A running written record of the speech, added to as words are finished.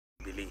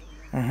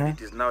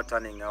It is now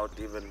turning out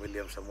even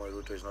William Samoei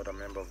Ruto is not a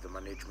member of the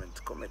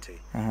management committee.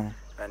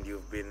 And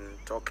you've been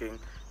talking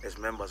as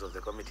members of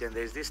the committee, and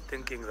there's this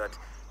thinking that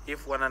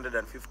if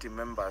 150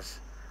 members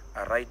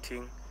are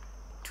writing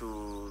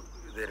to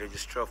the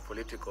registrar of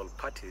political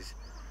parties,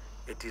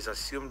 it is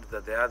assumed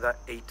that the other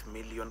 8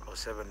 million or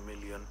 7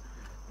 million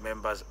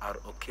members are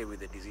okay with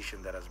the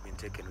decision that has been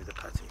taken with the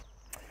party.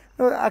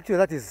 No, actually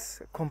that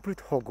is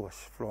complete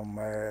hogwash from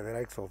the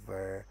likes of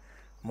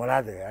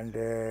Morade,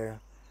 and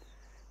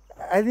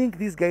I think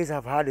these guys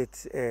have had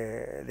it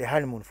the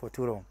honeymoon for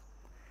too long.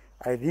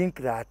 I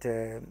think that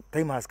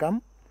time has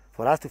come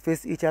for us to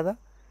face each other,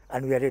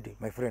 and we are ready,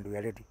 my friend, we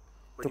are ready.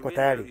 When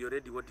you mean you're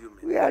ready, what do you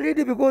mean? We are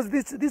ready because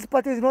this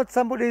party is not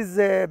somebody's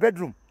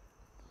bedroom,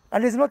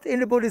 and it's not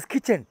anybody's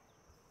kitchen,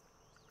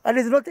 and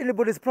it's not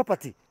anybody's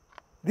property.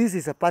 This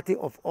is a party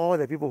of all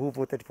the people who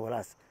voted for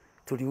us.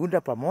 Tuliunda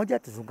pamoja,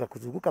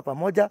 kuzunguka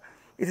pamoja.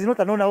 It is not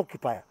a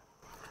non-occupier.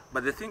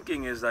 But the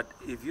thinking is that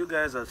if you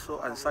guys are so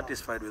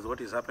unsatisfied with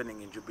what is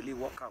happening in Jubilee,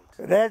 walk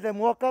out. Let them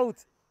walk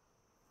out.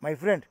 My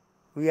friend,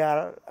 we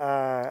are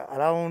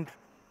around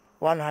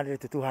 100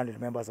 to 200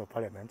 members of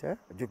parliament,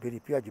 Jubilee,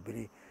 pure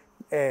Jubilee,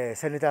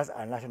 senators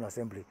and National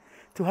Assembly.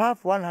 To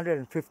have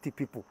 150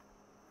 people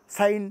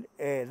sign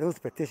those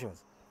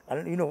petitions,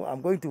 and you know, I'm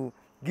going to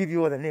give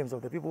you all the names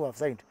of the people who have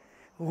signed.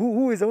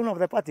 Who is the owner of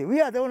the party? We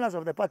are the owners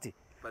of the party.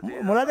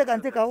 Mulade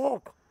can take a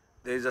walk.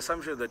 There is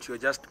assumption that you're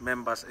just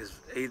members as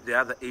the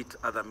other 8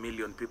 other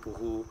million people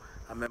who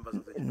are members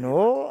of the Jubilee.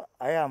 No,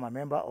 I am a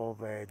member of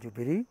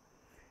Jubilee.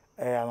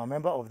 I am a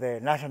member of the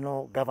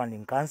National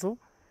Governing Council.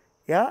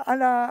 Yeah,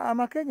 and I'm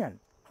a Kenyan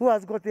who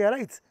has got their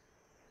rights.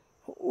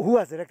 Who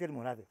has elected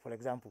Mulade, for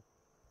example?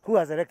 Who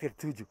has elected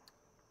Tuju?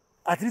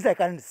 At least I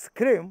can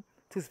scream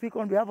to speak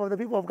on behalf of the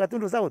people of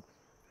Gatundu South.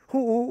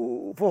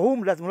 For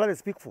whom does Mulade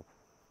speak for?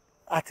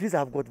 At least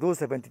I've got those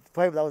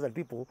 75,000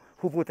 people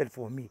who voted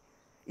for me.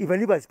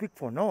 Even if I speak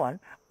for no one,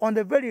 on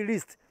the very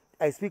least,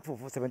 I speak for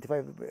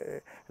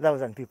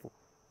 75,000 people.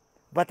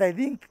 But I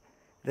think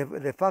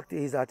the fact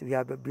is that we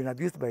have been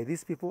abused by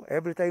these people.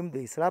 Every time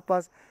they slap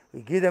us,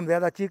 we give them the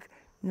other cheek.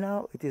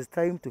 Now it is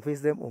time to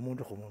face them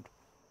omundu komundu.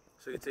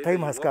 So it's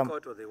time has come.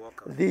 Out or they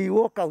walk out? They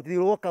walk out. They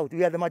walk out.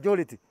 We are the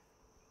majority.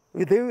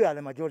 They are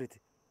the majority.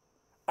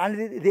 And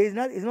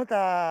it's not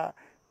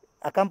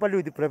a company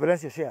with the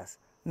preferential shares.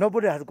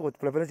 Nobody has got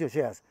preferential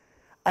shares.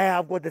 I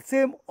have got the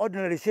same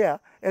ordinary share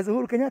as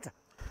Uhuru Kenyatta.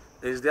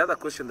 There is the other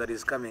question that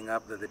is coming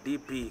up that the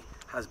DP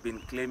has been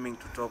claiming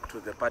to talk to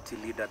the party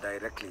leader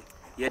directly,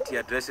 yet he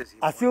addresses him.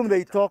 Assume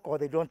they talk or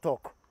they don't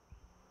talk.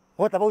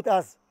 What about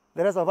us,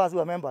 the rest of us who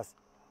are members?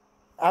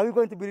 Are we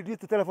going to be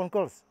reduced to telephone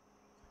calls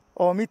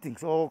or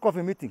meetings or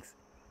coffee meetings?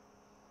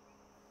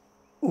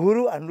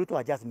 Uhuru and Ruto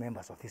are just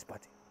members of this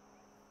party.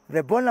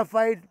 The bona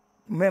fide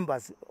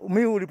members,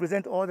 me who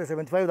represent all the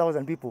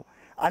 75,000 people,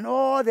 and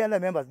all the other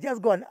members,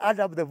 just go and add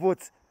up the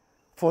votes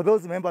for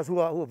those members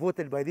who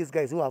voted by these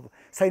guys who are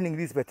signing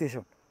this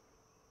petition.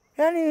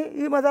 Yani,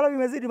 hii madhara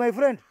imezidi, my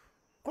friend.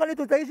 Kwani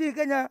tutaishi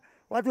Kenya,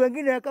 watu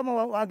wengine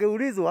kama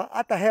wangeulizwa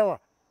hata hewa,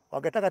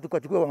 wangetaka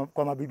tukachukue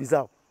kwa mabibi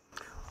zao.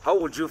 How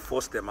would you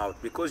force them out?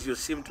 Because you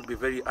seem to be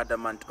very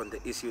adamant on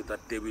the issue that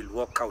they will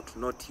walk out,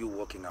 not you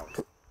walking out.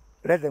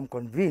 Let them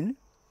convene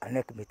a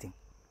NEC meeting.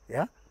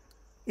 Yeah?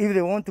 If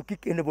they want to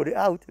kick anybody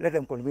out, let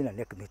them convene a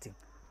NEC meeting.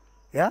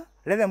 Yeah?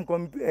 Let them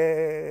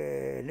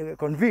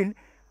convene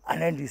an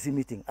NDC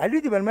meeting. I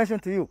did even mention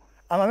to you,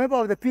 I'm a member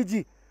of the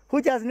PG,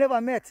 which has never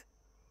met.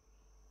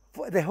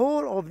 For the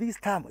whole of this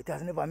term, it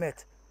has never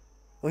met.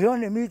 We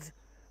only meet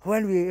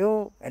when we,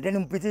 and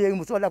then mpitie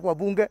mswada kwa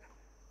bunge.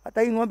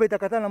 Hata hii ng'ombe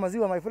itakatana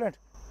maziwa, my friend.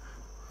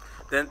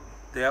 Then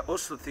they are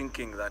also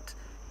thinking that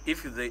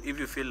if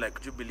you feel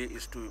like Jubilee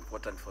is too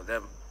important for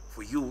them,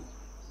 for you,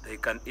 they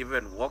can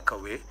even walk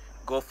away,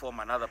 go form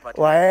another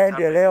party.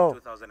 Waende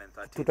leo,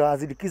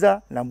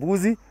 tutawazindikiza na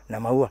mbuzi na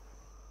maua.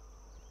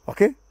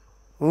 Okay?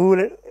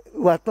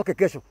 Watoke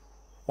kesho.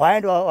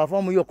 Waende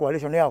waformu hiyo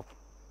coalition yao.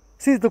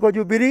 Sisi tuko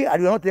Jubilee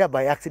and we are not there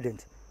by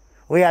accident.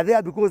 We are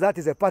there because that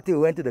is a party we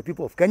went to the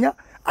people of Kenya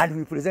and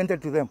we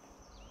presented to them.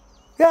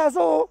 Yeah,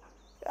 so,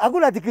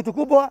 hakuna kitu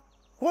kubwa.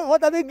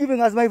 What are they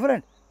giving us, my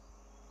friend?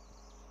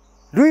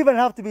 Do you even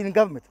have to be in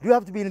government? Do you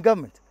have to be in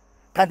government?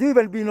 Can't you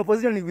even be in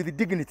opposition with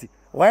dignity?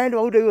 Waende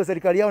waude hiyo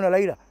serikali yao na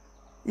Raila.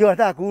 Hiyo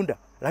wanataka kuunda.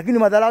 Lakini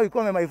madharau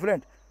ikome, my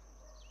friend.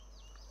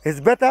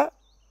 It's better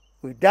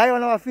we die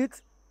on our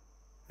feet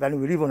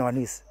than we live on our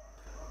knees.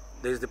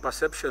 There is the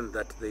perception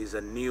that there is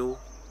a new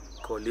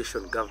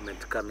coalition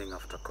government coming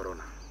after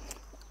Corona.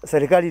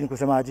 Serikali ni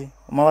kusemaje?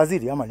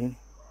 Mawaziri ama nini?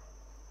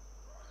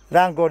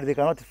 Thank God they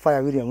cannot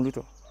fire William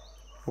Ruto.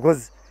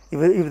 Because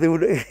if they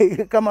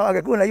would, kama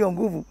wangekuwa na hiyo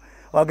nguvu,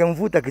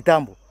 wangemfuta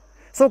kitambo.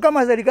 So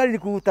kama serikali ni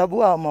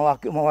kutabua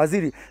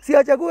mawaziri, si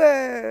achague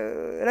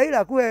Raila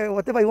akuwe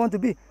whatever he want to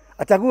be.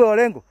 Achague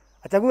Olengo,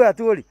 achague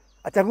Atuoli,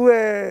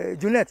 achague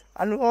Junet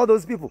and all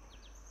those people.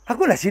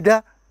 Hakuna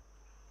shida.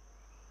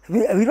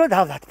 We don't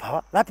have that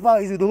power. That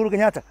power is with Uhuru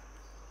Kenyatta.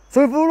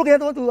 So if Uhuru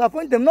Kenyatta want to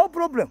appoint them, no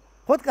problem.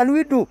 What can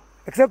we do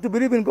except to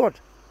believe in God?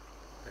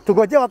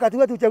 Tugojea wakati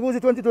wetu uchaguzi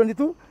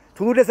 2022,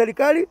 turudi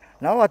serikali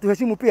na wao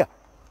watuheshimu pia.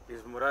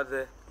 Is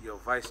Murathe your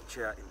vice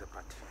chair in the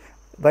party?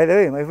 By the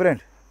way, my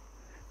friend,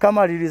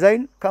 kama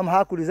resign, kama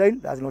haku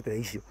resign, that's not the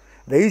issue.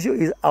 The issue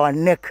is our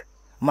neck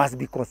must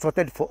be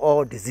consulted for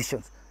all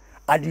decisions.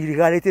 And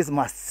irregularities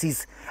must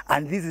cease.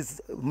 And this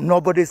is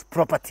nobody's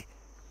property.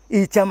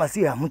 Hii chama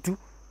si ya mtu.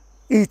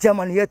 Hii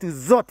chama ni yetu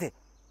zote.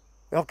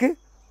 Okay?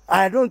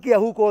 I don't care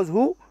who calls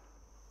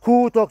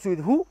who talks with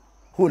who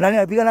nani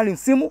anapiga nani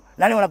msimu,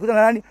 nani wanakutana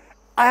na nani.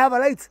 I have a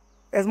right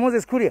as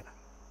Moses Kuria.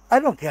 I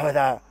don't care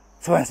whether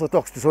so and so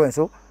talks to so and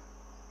so.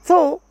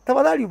 So,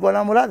 tafadhali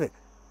bwana Murathe,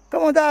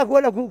 kama unataka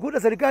kuenda kuunda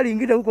serikali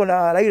ingine huko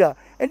na Raila,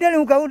 endeni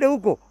ukaunde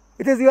huko.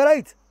 It is your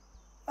right.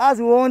 As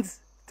we want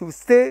to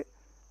stay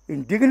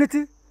in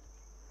dignity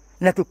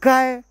na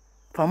tukae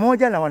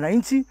pamoja na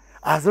wananchi,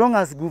 as long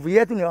as nguvu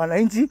yetu ni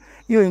wananchi,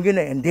 hiyo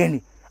ingine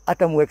endeni.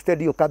 Hata mu extend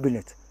hiyo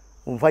cabinet,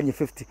 umfanye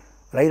 50.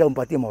 Raila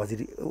umpatie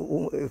mawaziri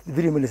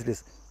 3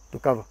 ministers to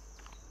cover.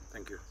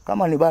 Thank you.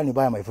 Kama ni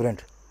baya my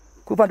friend.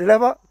 Kupa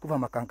dereva, kupa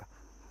makanga.